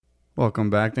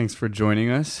Welcome back. Thanks for joining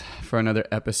us for another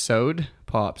episode.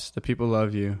 Pops, the people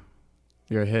love you.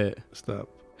 You're a hit. Stop.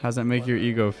 How's that make your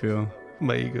ego feel?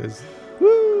 My ego is...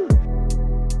 Woo!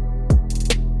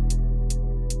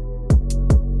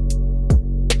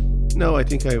 No, I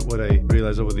think what I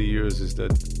realized over the years is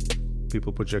that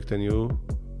people project on you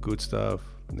good stuff,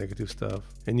 negative stuff,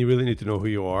 and you really need to know who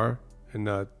you are and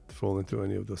not fall into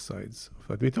any of those sides.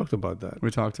 But we talked about that.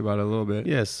 We talked about it a little bit.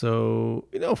 Yes, so,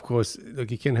 of course,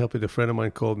 you can't help it. A friend of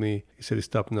mine called me. He said he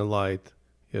stopped in the light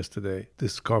yesterday.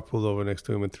 This car pulled over next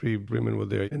to him and 3 women were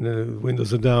there. And the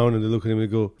windows are down and they look at him and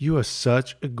they go, "You are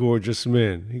such a gorgeous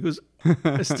man." He goes,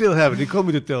 "I still have it." He called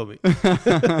me to tell me.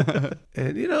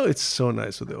 And, it's so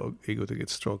nice for the ego to get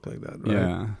stroked like that,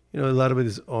 right? Yeah. A lot of it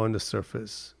is on the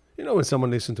surface. When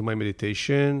someone listens to my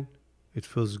meditation, it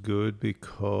feels good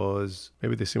because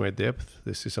maybe they see my depth.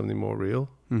 They see something more real.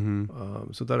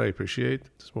 Mm-hmm. So that I appreciate.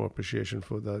 There's more appreciation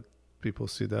for that. People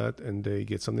see that and they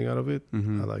get something out of it.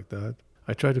 Mm-hmm. I like that.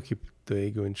 I try to keep the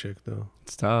ego in check, though.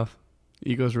 It's tough.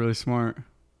 Ego's really smart.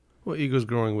 Well, ego's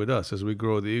growing with us. As we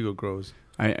grow, the ego grows.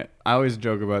 I always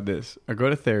joke about this. I go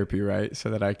to therapy, right, so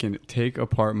that I can take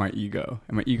apart my ego.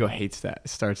 And my ego hates that. It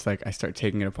starts I start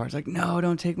taking it apart. It's like, "No,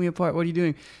 don't take me apart. What are you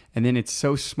doing?" And then it's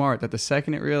so smart that the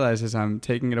second it realizes I'm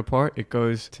taking it apart, it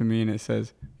goes to me and it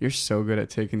says, "You're so good at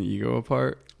taking the ego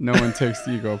apart. No one takes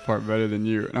the ego apart better than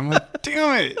you." And I'm like,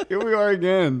 damn it, here we are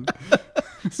again.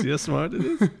 See how smart it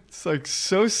is? It's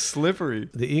so slippery.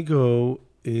 The ego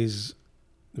is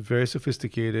very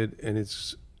sophisticated, and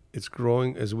it's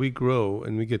growing. As we grow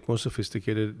and we get more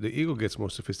sophisticated, the ego gets more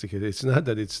sophisticated. It's not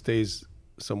that it stays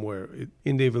somewhere.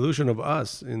 In the evolution of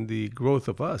us, in the growth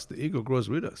of us, the ego grows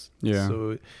with us. Yeah.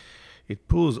 So it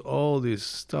pulls all this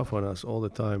stuff on us all the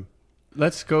time.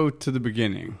 Let's go to the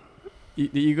beginning. The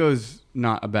ego's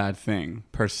not a bad thing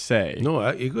per se.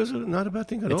 No, egos are not a bad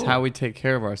thing at all. It's how we take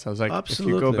care of ourselves.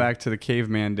 Absolutely. If you go back to the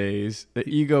caveman days, the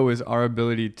ego is our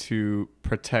ability to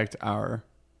protect our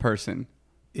person.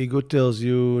 Ego tells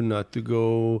you not to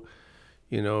go,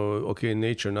 in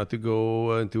nature, not to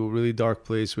go into a really dark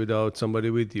place without somebody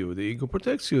with you. The ego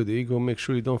protects you. The ego makes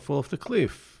sure you don't fall off the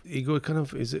cliff. Ego kind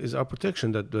of is our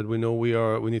protection, that we know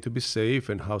we need to be safe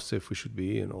and how safe we should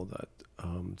be and all that.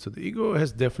 So the ego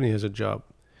definitely has a job.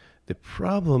 The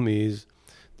problem is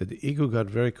that the ego got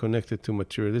very connected to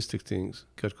materialistic things,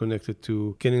 got connected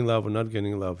to getting love or not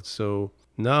getting loved. So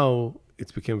now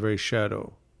it's become very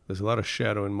shadow. There's a lot of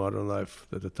shadow in modern life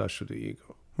that attached to the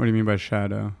ego. What do you mean by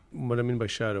shadow? What I mean by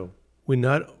shadow?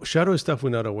 Shadow is stuff we're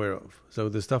not aware of. So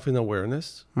the stuff in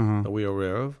awareness that we are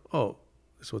aware of. Oh,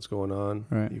 this is what's going on.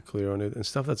 Right. You're clear on it. And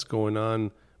stuff that's going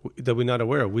on that we're not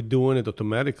aware of. We're doing it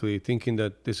automatically, thinking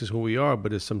that this is who we are, but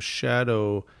there's some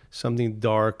shadow, something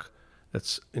dark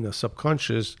that's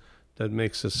subconscious that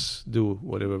makes us do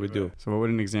whatever we do. So what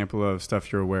would an example of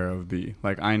stuff you're aware of be?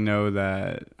 Like, I know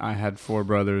that I had 4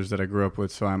 brothers that I grew up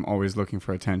with, so I'm always looking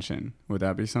for attention. Would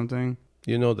that be something?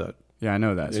 You know that. Yeah, I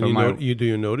know that. And So do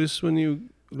you notice when you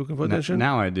looking for attention?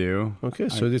 Now I do. Okay,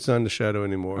 so it's not in the shadow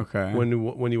anymore. Okay.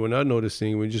 When you were not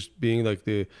noticing, we're just being like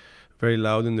the very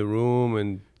loud in the room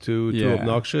and too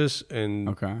obnoxious,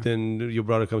 and then your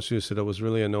brother comes to you and said, "That was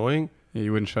really annoying." Yeah,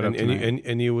 you wouldn't shut up tonight.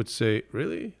 And you would say,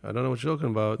 "Really? I don't know what you're talking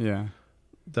about." Yeah.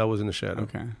 That was in the shadow.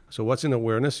 Okay. So what's in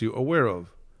awareness, you're aware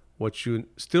of. What you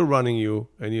still running you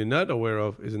and you're not aware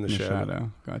of is in the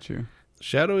shadow. Got you.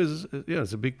 Shadow is,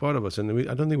 it's a big part of us. And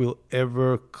I don't think we'll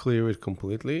ever clear it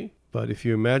completely. But if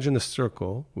you imagine a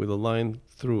circle with a line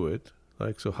through it,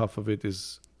 so half of it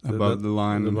is above the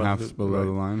line and half below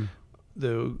the line.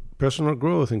 The personal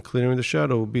growth and clearing the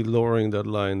shadow will be lowering that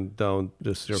line down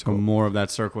the circle. So more of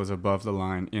that circle is above the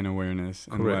line in awareness,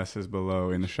 and Correct. less is below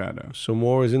in the shadow. So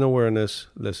more is in awareness,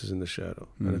 less is in the shadow.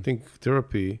 And I think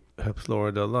therapy helps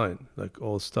lower that line. Like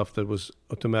all stuff that was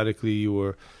automatically you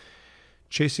were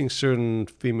chasing certain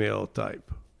female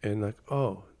type. And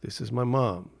oh, this is my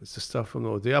mom. It's the stuff from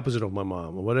the opposite of my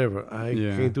mom or whatever. I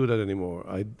can't do that anymore.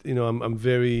 I'm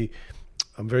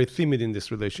very timid in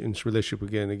this relationship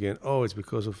again and again. Oh, it's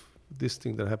because of this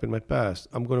thing that happened in my past.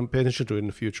 I'm going to pay attention to it in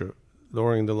the future,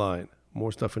 lowering the line,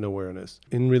 more stuff in awareness.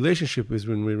 In relationship is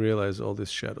when we realize all this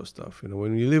shadow stuff.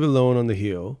 When you live alone on the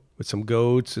hill with some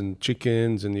goats and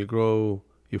chickens and you grow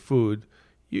your food,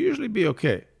 you usually be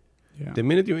okay. Yeah. The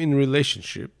minute you're in a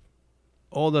relationship,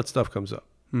 all that stuff comes up.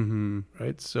 Mm-hmm.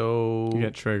 Right? So you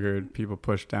get triggered. People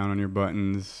push down on your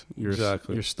buttons. Your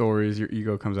stories, your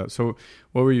ego comes out. So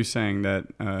what were you saying?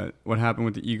 That what happened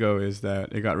with the ego is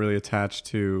that it got really attached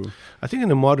to... I think in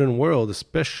the modern world,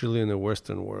 especially in the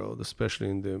Western world, especially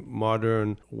in the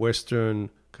modern Western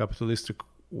capitalistic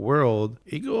world,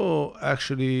 ego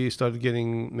actually started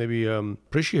getting maybe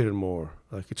appreciated more.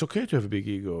 Like, it's okay to have a big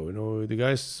ego. You know, the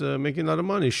guy's making a lot of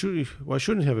money. Why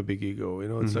shouldn't he have a big ego? You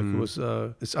know, it's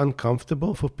like it's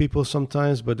uncomfortable for people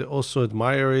sometimes, but they also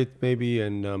admire it maybe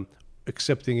and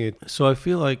accepting it. So I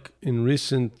feel like in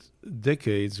recent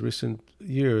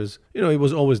years, you know, it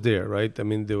was always there, right? I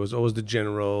mean, there was always the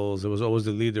generals, there was always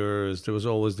the leaders, there was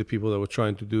always the people that were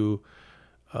trying to do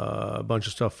a bunch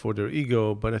of stuff for their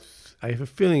ego. But I have a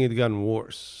feeling it gotten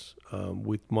worse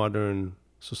with modern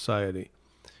society.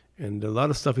 And a lot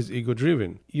of stuff is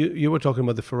ego-driven. You were talking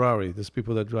about the Ferrari. There's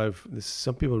people that drive.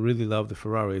 Some people really love the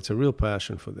Ferrari. It's a real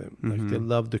passion for them. Like, they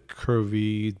love the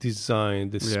curvy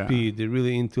design, the speed. They're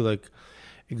really into like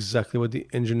exactly what the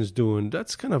engine is doing.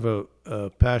 That's kind of a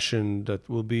passion that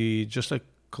will be just like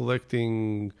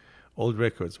collecting old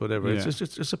records, whatever. It's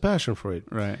just a passion for it.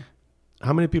 Right.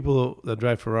 How many people that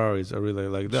drive Ferraris are really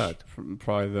like that?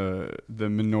 Probably the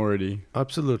minority.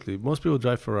 Absolutely. Most people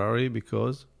drive Ferrari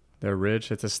because they're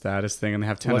rich. It's a status thing, and they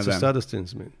have 10 what's of them. What's the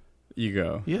status thing mean?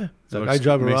 Ego. Yeah. Like, I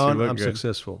drive around, I'm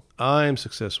successful. I am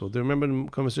successful. Do you remember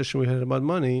the conversation we had about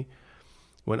money?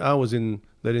 When I was in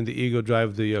letting the ego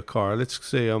drive the car, let's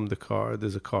say I'm the car,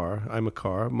 there's a car, I'm a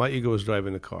car, my ego is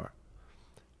driving the car.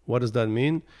 What does that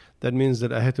mean? That means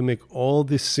that I had to make all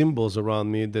these symbols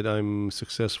around me that I'm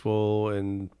successful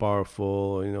and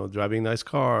powerful, you know, driving nice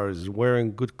cars,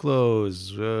 wearing good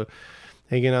clothes,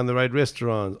 hanging out in the right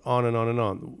restaurants, on and on and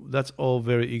on. That's all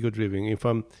very ego-driven. If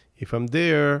I'm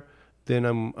there, then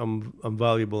I'm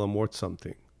valuable, I'm worth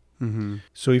something.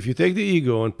 So if you take the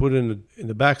ego and put it in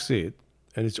the back seat,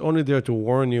 and it's only there to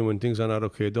warn you when things are not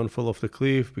okay. Don't fall off the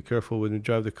cliff. Be careful when you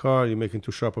drive the car. You're making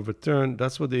too sharp of a turn.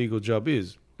 That's what the ego job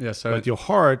is. Yeah, so but your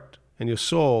heart and your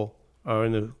soul are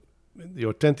in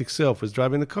your authentic self is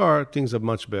driving the car. Things are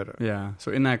much better. Yeah.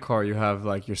 So in that car, you have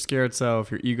like your scared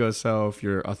self, your ego self,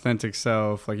 your authentic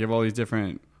self. Like you have all these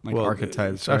different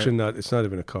archetypes. It's actually not. It's not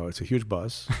even a car. It's a huge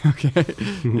bus. Okay.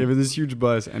 You have this huge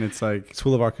bus, and it's like it's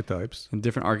full of archetypes. And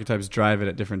different archetypes drive it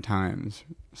at different times.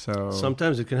 So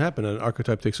sometimes it can happen. An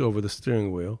archetype takes over the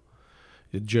steering wheel.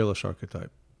 The jealous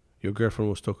archetype. Your girlfriend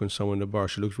was talking to someone in the bar.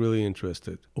 She looked really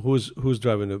interested. Who's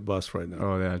driving the bus right now?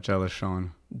 Oh yeah, jealous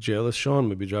Sean. Jealous Sean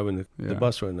may be driving the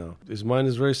bus right now. His mind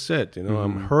is very set. You know,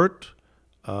 I'm hurt,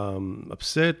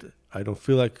 upset. I don't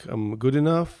feel like I'm good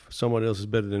enough. Someone else is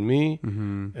better than me,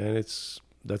 and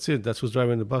that's it. That's what's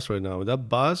driving the bus right now. That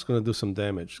bus is going to do some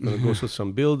damage. It's going to go through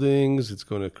some buildings. It's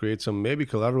going to create some maybe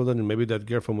collateral, and maybe that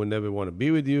girlfriend would never want to be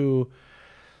with you.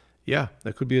 Yeah,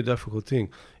 that could be a difficult thing.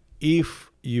 If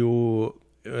you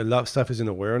a lot of stuff is in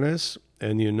awareness,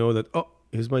 and you know that, oh,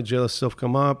 here's my jealous self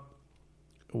come up.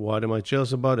 What am I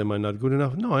jealous about? Am I not good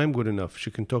enough? No, I am good enough.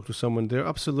 She can talk to someone there.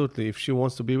 Absolutely. If she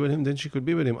wants to be with him, then she could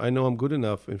be with him. I know I'm good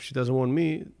enough. If she doesn't want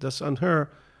me, that's on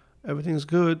her. Everything's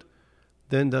good.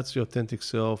 Then that's your authentic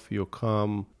self. Your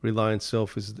calm, reliant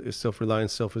self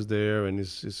self-reliant self is there and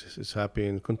is happy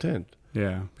and content.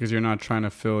 Yeah, because you're not trying to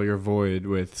fill your void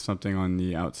with something on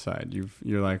the outside.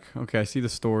 You're like, okay, I see the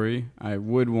story. I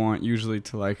would want usually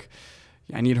to like,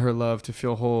 I need her love to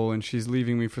feel whole, and she's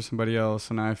leaving me for somebody else,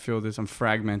 and I feel this. I'm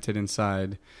fragmented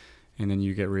inside, and then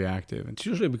you get reactive. It's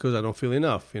usually because I don't feel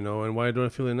enough, you know. And why don't I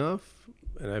feel enough?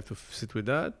 And I have to sit with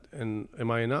that. And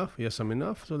am I enough? Yes, I'm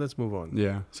enough. So let's move on.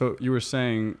 Yeah. So you were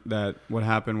saying that what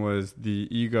happened was the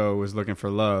ego was looking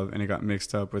for love, and it got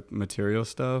mixed up with material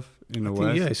stuff in the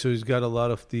West. Yeah. So he's got a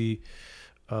lot of the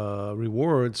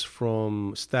rewards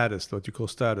from status, what you call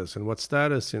status. And what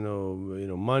status? You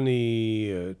know,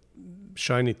 money,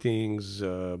 shiny things,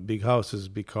 big houses,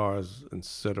 big cars,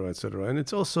 etc., etc. And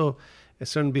it's also a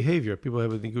certain behavior. People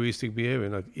have an egoistic behavior,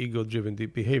 like ego-driven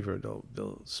behavior.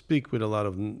 They'll speak with a lot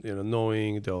of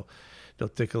knowing. They'll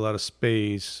take a lot of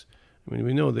space. I mean,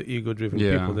 we know the ego-driven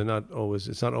people. They're not always.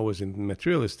 It's not always in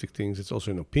materialistic things. It's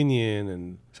also in opinion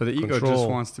and so the control. Ego just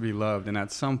wants to be loved, and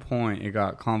at some point, it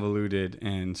got convoluted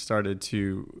and started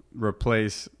to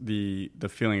replace the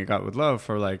feeling it got with love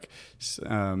for like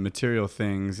material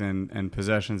things and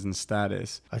possessions and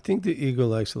status. I think the ego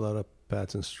likes a lot of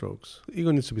pats and strokes. The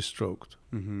ego needs to be stroked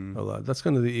a lot. That's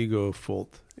kind of the ego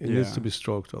fault. It needs to be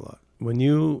stroked a lot. When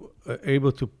you are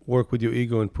able to work with your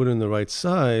ego and put it in the right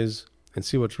size and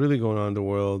see what's really going on in the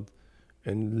world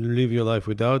and live your life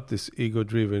without this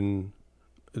ego-driven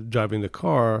driving the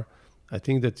car, I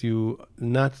think that you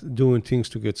not doing things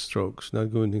to get strokes,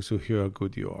 not doing things to hear how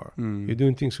good you are. You're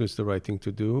doing things because it's the right thing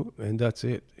to do, and that's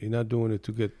it. You're not doing it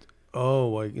to get,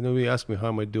 you ask me how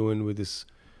am I doing with this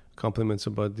compliments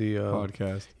about the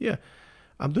podcast. Yeah.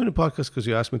 I'm doing a podcast because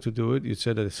you asked me to do it. You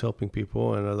said that it's helping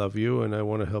people, and I love you, and I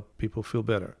want to help people feel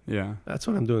better. Yeah. That's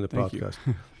what I'm doing, the podcast.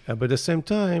 But at the same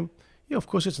time, Yeah, of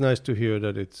course, it's nice to hear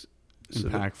that it's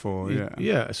impactful.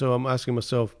 Yeah. So I'm asking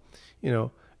myself,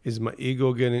 is my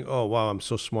ego getting, oh wow, I'm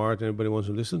so smart, everybody wants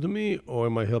to listen to me, or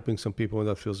am I helping some people and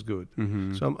that feels good?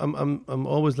 Mm-hmm. So I'm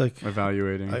always like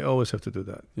evaluating. I always have to do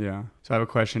that. Yeah. So I have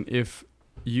a question. If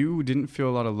you didn't feel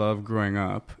a lot of love growing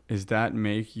up,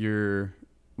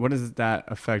 what does that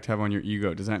effect have on your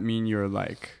ego? Does that mean you're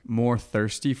like more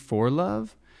thirsty for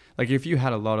love? Like if you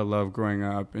had a lot of love growing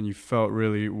up and you felt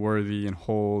really worthy and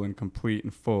whole and complete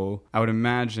and full, I would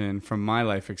imagine from my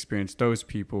life experience, those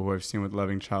people who I've seen with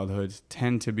loving childhoods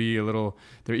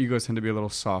their egos tend to be a little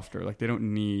softer. Like they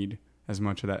don't need as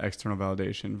much of that external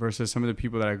validation versus some of the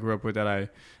people that I grew up with that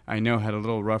I know had a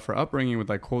little rougher upbringing with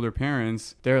like colder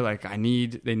parents. They're like, they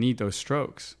need those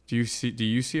strokes. Do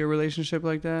you see a relationship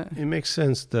like that? It makes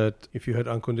sense that if you had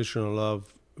unconditional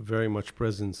love very much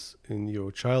presence in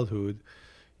your childhood,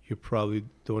 you probably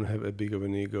don't have a big of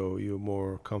an ego. You're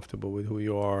more comfortable with who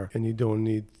you are, and you don't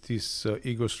need these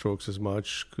ego strokes as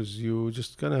much because you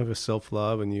just kind of have a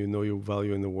self-love and you know your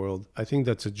value in the world. I think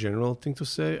that's a general thing to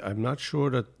say. I'm not sure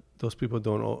that those people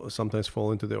don't sometimes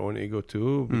fall into their own ego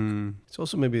too. It's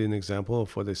also maybe an example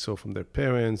of what they saw from their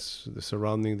parents, the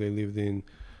surrounding they lived in.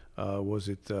 Was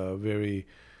it very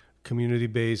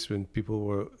community-based when people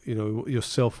were,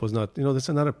 yourself was not, that's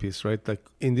another piece, right? Like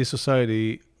in this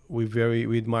society,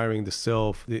 we're admiring the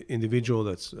self, the individual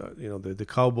that's, the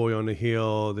cowboy on the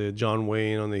hill, the John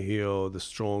Wayne on the hill, the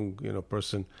strong,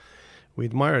 person. We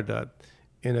admire that.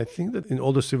 And I think that in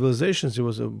older civilizations, it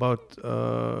was about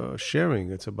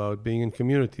sharing. It's about being in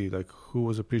community. Like who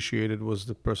was appreciated was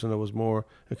the person that was more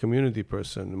a community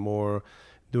person, more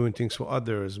doing things for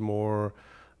others, more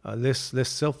less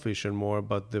selfish and more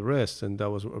about the rest. And that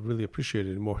was really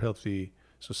appreciated in more healthy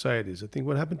societies. I think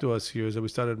what happened to us here is that we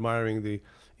started admiring the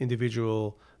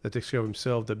individual that takes care of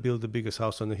himself, that built the biggest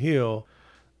house on the hill.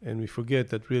 And we forget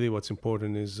that really what's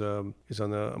important is on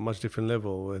a much different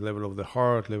level, a level of the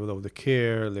heart, level of the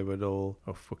care, level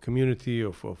of community,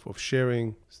 of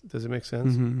sharing. Does it make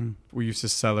sense? Mm-hmm. We used to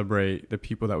celebrate the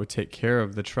people that would take care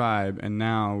of the tribe, and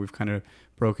now we've kind of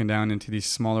broken down into these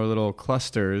smaller little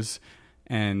clusters,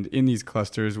 and in these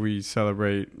clusters we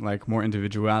celebrate like more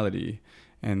individuality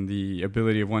and the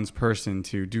ability of one's person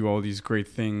to do all these great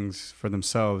things for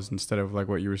themselves instead of like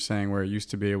what you were saying where it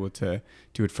used to be able to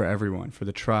do it for everyone, for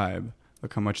the tribe.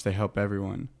 Look how much they help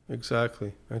everyone.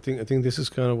 Exactly. I think this is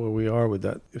kind of where we are with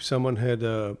that. If someone had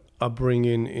a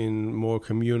upbringing in more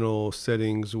communal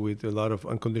settings with a lot of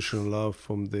unconditional love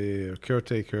from the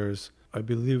caretakers, I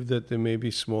believe that there may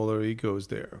be smaller egos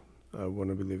there. I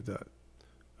want to believe that.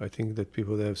 I think that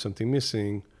people that have something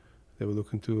missing, they were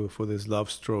looking for these love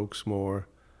strokes more.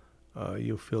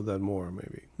 You'll feel that more,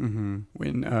 maybe. Mm-hmm.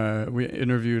 When we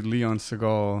interviewed Leon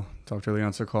Segal, Dr.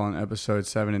 Leon Segal in episode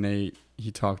 7 and 8, he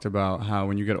talked about how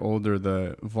when you get older,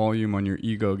 the volume on your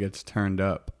ego gets turned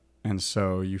up. And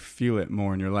so you feel it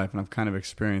more in your life. And I've kind of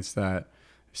experienced that.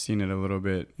 I've seen it a little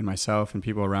bit in myself and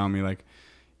people around me. Like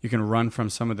you can run from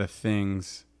some of the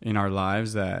things in our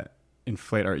lives that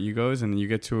inflate our egos. And then you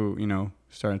get to,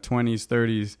 start in 20s,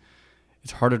 30s.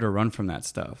 It's harder to run from that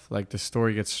stuff. Like the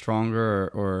story gets stronger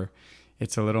or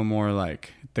it's a little more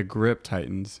like the grip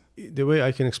tightens. The way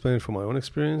I can explain it from my own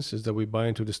experience is that we buy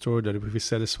into the story that if we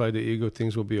satisfy the ego,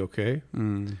 things will be okay.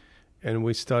 And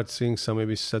we start seeing some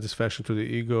maybe satisfaction to the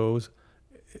egos.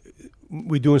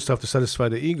 We're doing stuff to satisfy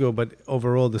the ego, but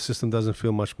overall the system doesn't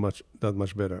feel that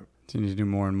much better. So you need to do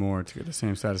more and more to get the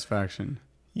same satisfaction.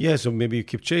 Yeah, so maybe you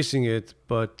keep chasing it,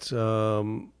 but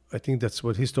I think that's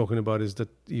what he's talking about is that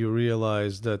you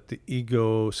realize that the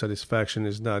ego satisfaction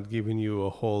is not giving you a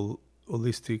whole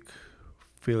holistic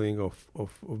feeling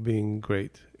of being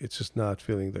great. It's just not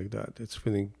feeling like that. It's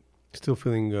still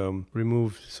feeling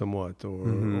removed somewhat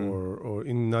or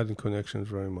not in connections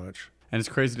very much. And it's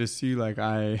crazy to see like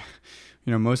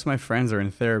most of my friends are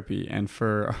in therapy and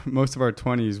for most of our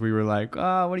 20s we were like,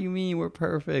 what do you mean we're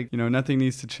perfect? Nothing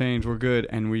needs to change. We're good.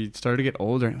 And we started to get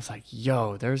older and it was like,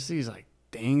 there's these like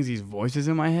things, these voices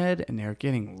in my head and they're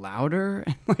getting louder.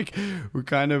 And like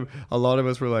a lot of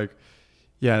us were like,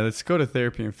 yeah, let's go to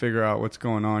therapy and figure out what's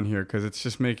going on here because it's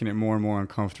just making it more and more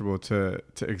uncomfortable to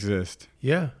exist.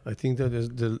 Yeah, I think that is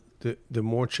the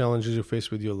more challenges you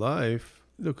face with your life.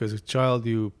 Look, as a child,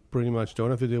 you pretty much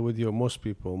don't have to deal with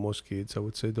most kids, I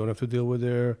would say, don't have to deal with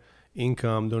their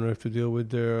income, don't have to deal with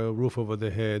their roof over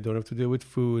their head, don't have to deal with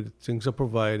food. Things are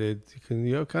provided. You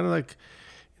can, kind of like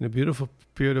in a beautiful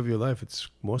period of your life,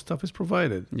 most stuff is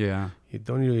provided. Yeah, you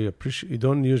don't usually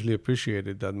appreciate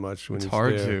it that much when it's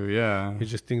hard there. to. Yeah, you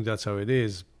just think that's how it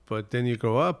is. But then you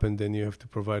grow up, and then you have to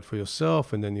provide for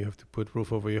yourself, and then you have to put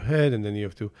roof over your head, and then you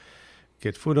have to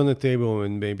get food on the table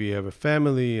and maybe have a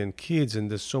family and kids, and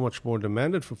there's so much more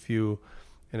demanded of you.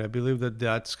 And I believe that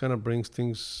that's kind of brings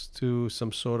things to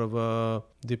some sort of a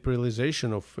deep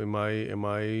realization of am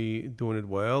I doing it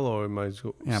well, or am I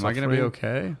am I going to be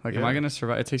okay? Like, am I going to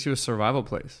survive? It takes you to a survival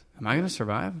place. Am I going to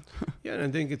survive? Yeah, and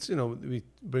I think it's, we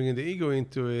bringing the ego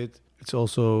into it. It's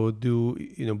also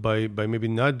by maybe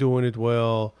not doing it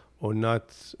well or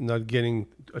not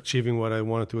achieving what I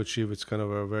wanted to achieve. It's kind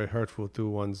of very hurtful to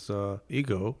one's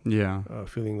ego. Yeah,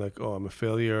 feeling like, oh, I'm a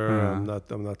failure. Yeah.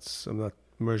 I'm not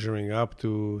measuring up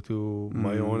to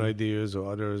my own ideas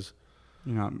or others.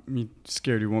 You're not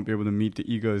scared you won't be able to meet the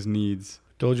ego's needs.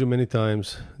 Told you many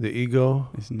times, the ego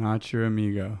is not your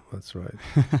amigo. That's right.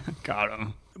 Got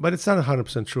him. But it's not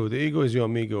 100% true. The ego is your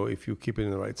amigo if you keep it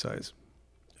in the right size.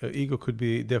 Ego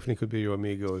definitely could be your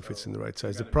amigo if it's in the right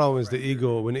size. The problem is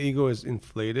when the ego is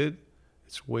inflated,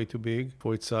 it's way too big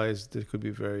for its size. That could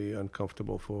be very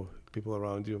uncomfortable for people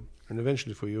around you and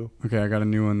eventually for you. Okay, I got a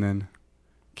new one then.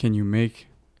 Can you make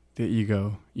the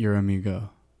ego your amigo?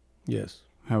 Yes.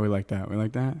 How we like that? We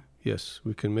like that? Yes,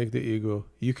 we can make the ego.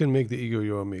 You can make the ego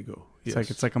your amigo. Yes.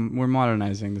 It's like we're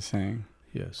modernizing the saying.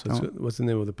 Yes. What's the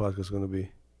name of the podcast going to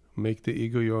be? Make the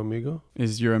ego your amigo?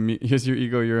 Is your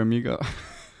ego your amigo?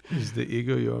 Is the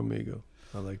ego your amigo?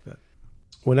 I like that.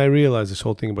 When I realized this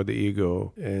whole thing about the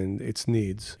ego and its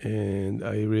needs, and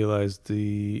I realized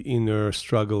the inner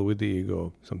struggle with the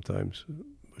ego sometimes,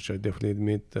 which I definitely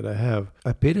admit that I have,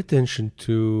 I paid attention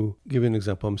to, give you an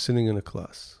example, I'm sitting in a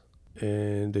class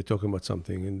and they're talking about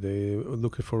something and they're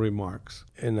looking for remarks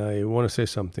and I want to say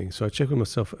something. So I check with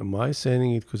myself, am I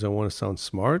saying it because I want to sound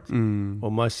smart? Or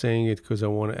am I saying it because I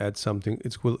want to add something?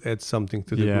 It will add something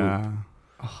to the group.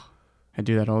 Oh, I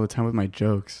do that all the time with my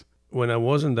jokes. When I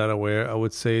wasn't that aware, I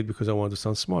would say it because I want to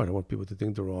sound smart. I want people to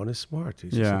think Doron is smart. He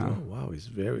just said, oh, wow, he's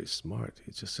very smart.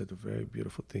 He just said a very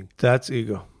beautiful thing. That's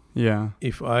ego. Yeah.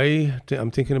 If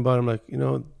I'm thinking about it, I'm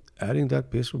like, adding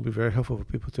that piece would be very helpful for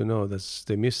people to know that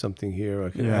they missed something here. I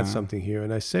can add something here.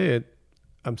 And I say it,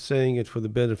 I'm saying it for the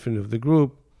benefit of the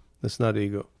group. That's not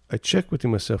ego. I check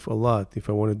within myself a lot. If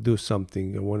I want to do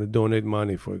something, I want to donate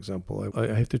money, for example, I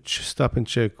have to stop and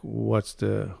check who's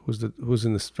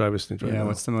in the driver's seat right now. Yeah,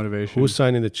 what's the motivation? Who's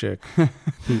signing the check?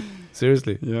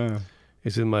 Seriously. Yeah.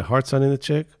 Is it my heart signing the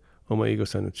check or my ego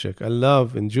signing the check? I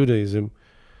love in Judaism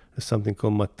there's something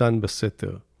called Matan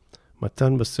Baseter.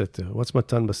 Matan Baseter. What's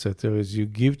Matan Baseter? Is you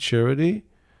give charity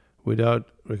without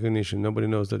recognition. Nobody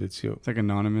knows that it's you. It's like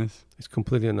anonymous. It's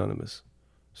completely anonymous.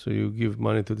 So you give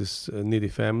money to this needy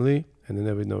family, and they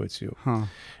never know it's you. Huh.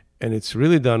 And it's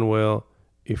really done well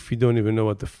if you don't even know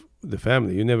what the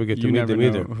family. You never get to meet them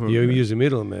either. You use a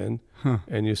middleman,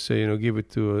 and you say, give it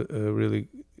to a really,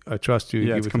 I trust you.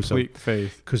 Yeah, give it's it complete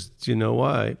faith. Because you know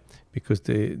why? Because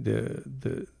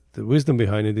the wisdom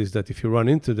behind it is that if you run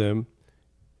into them,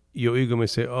 your ego may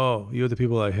say, "Oh, you're the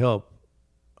people I help.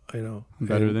 I'm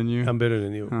better than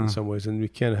you in some ways," and we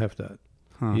can't have that.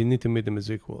 You need to meet them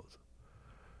as equals.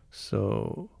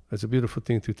 So it's a beautiful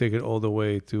thing to take it all the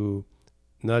way to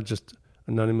not just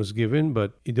anonymous giving,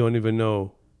 but you don't even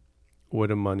know where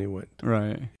the money went.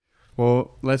 Right.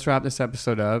 Well, let's wrap this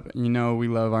episode up. We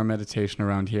love our meditation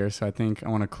around here, so I think I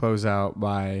want to close out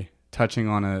by touching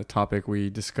on a topic we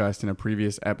discussed in a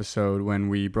previous episode when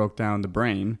we broke down the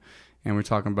brain. And we're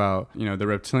talking about, the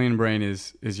reptilian brain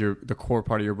is the core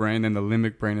part of your brain. Then the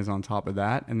limbic brain is on top of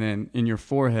that. And then in your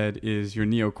forehead is your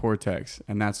neocortex.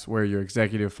 And that's where your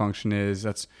executive function is.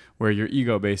 That's where your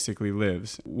ego basically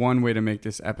lives. One way to make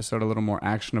this episode a little more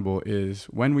actionable is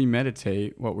when we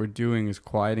meditate, what we're doing is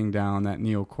quieting down that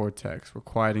neocortex. We're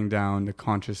quieting down the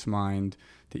conscious mind,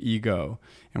 the ego.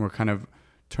 And we're kind of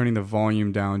turning the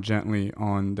volume down gently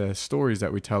on the stories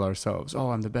that we tell ourselves. Oh,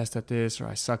 I'm the best at this, or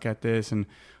I suck at this. And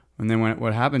then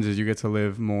what happens is you get to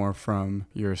live more from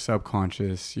your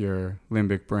subconscious, your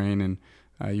limbic brain, and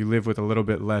you live with a little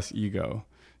bit less ego.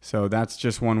 So that's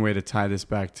just one way to tie this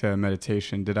back to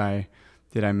meditation. Did I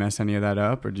mess any of that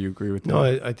up, or do you agree with that? No,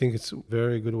 I think it's a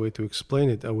very good way to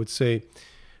explain it. I would say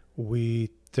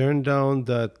we turn down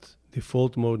that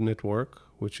default mode network,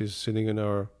 which is sitting in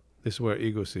this is where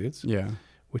ego sits. Yeah.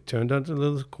 We turn down a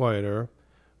little quieter.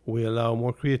 We allow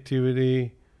more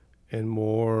creativity and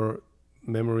more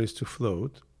memories to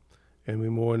float, and we're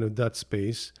more in that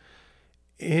space.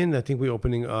 And I think we're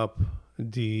opening up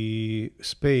the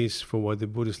space for what the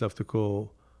Buddhists love to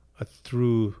call a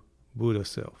true Buddha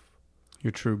self.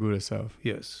 Your true Buddha self.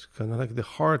 Yes. Kind of like the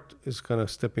heart is kind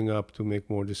of stepping up to make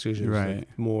more decisions, right?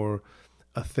 Like more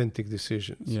authentic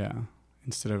decisions. Yeah.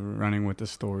 Instead of running with the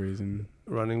stories and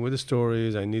running with the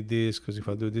stories. I need this because if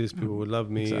I do this, people will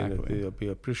love me and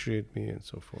they'll appreciate me and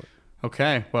so forth.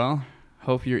 Okay. Well,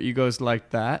 Hope your ego's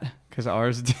like that, because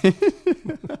ours did.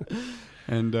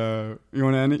 And you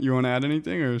want to add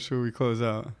anything, or should we close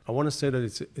out? I want to say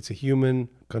that it's a human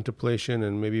contemplation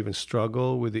and maybe even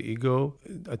struggle with the ego.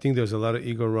 I think there's a lot of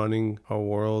ego running our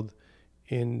world,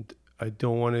 and I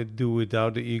don't want to do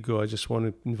without the ego. I just want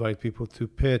to invite people to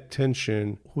pay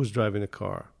attention. Who's driving the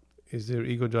car? Is their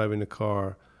ego driving the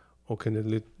car, or can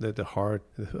they let the heart,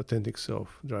 the authentic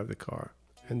self, drive the car?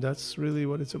 And that's really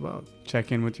what it's about.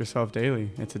 Check in with yourself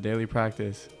daily. It's a daily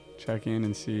practice. Check in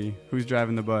and see who's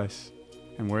driving the bus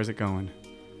and where's it going.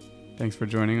 Thanks for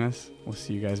joining us. We'll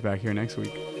see you guys back here next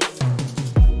week.